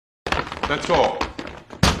That's all.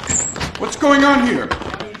 What's going on here?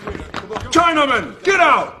 Chinaman, get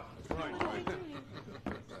out!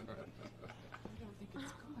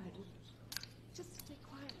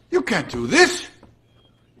 You can't do this.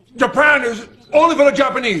 Japan is only for the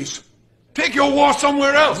Japanese. Take your war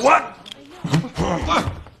somewhere else. What?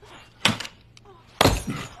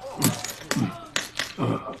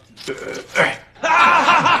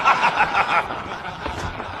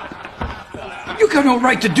 You got no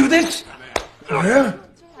right to do this! Yeah?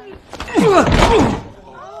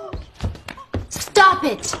 Stop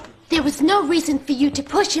it! There was no reason for you to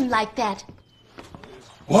push him like that.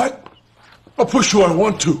 What? I'll push you I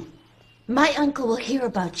want to. My uncle will hear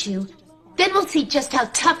about you. Then we'll see just how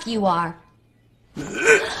tough you are. Idiot!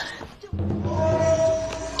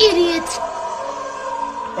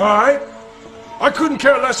 All right? I couldn't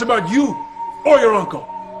care less about you or your uncle.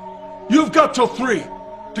 You've got till 3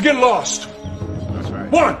 to get lost. That's right.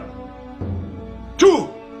 1, 2,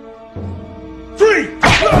 3!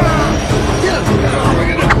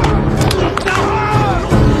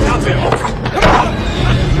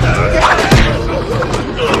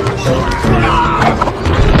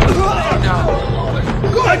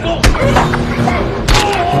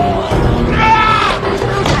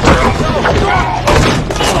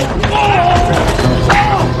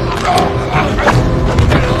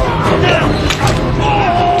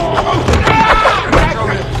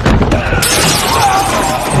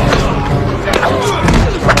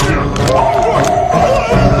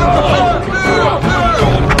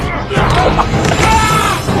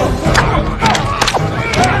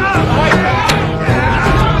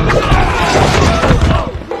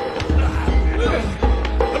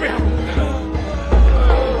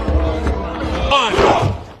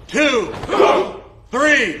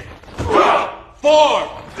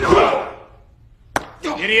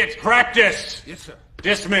 Idiots, practice! Yes, sir.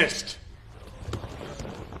 Dismissed.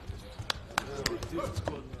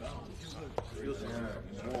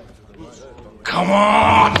 Come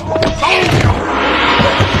on!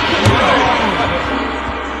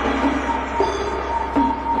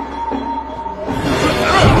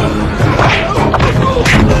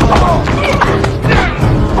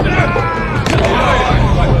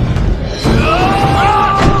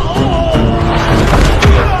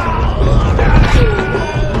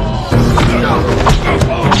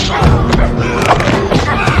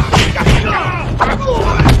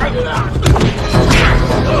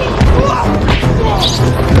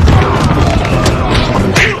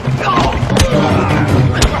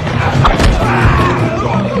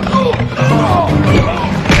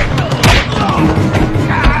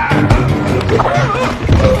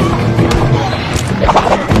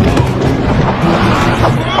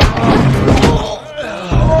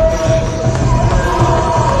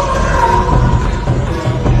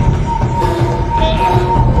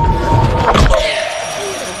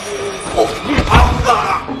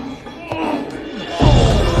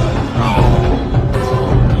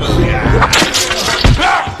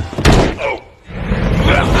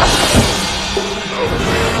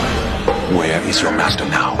 Where is your master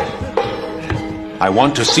now? I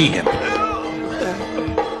want to see him.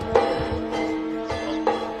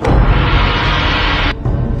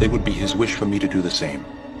 It would be his wish for me to do the same.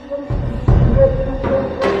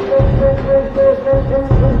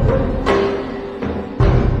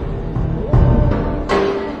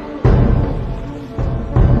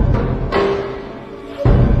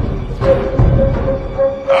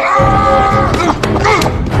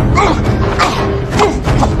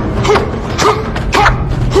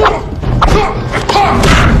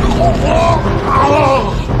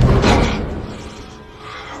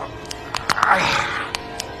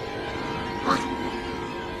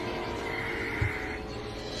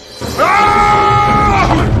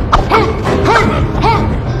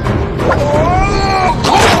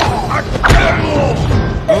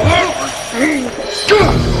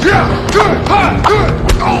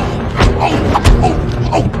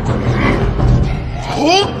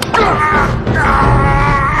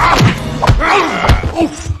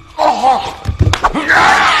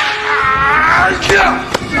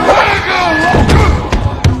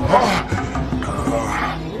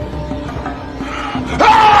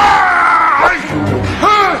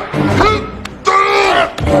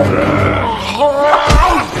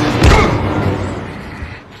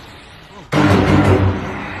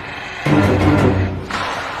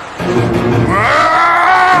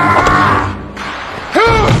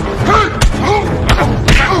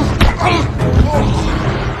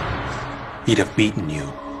 He'd have beaten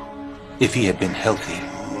you if he had been healthy.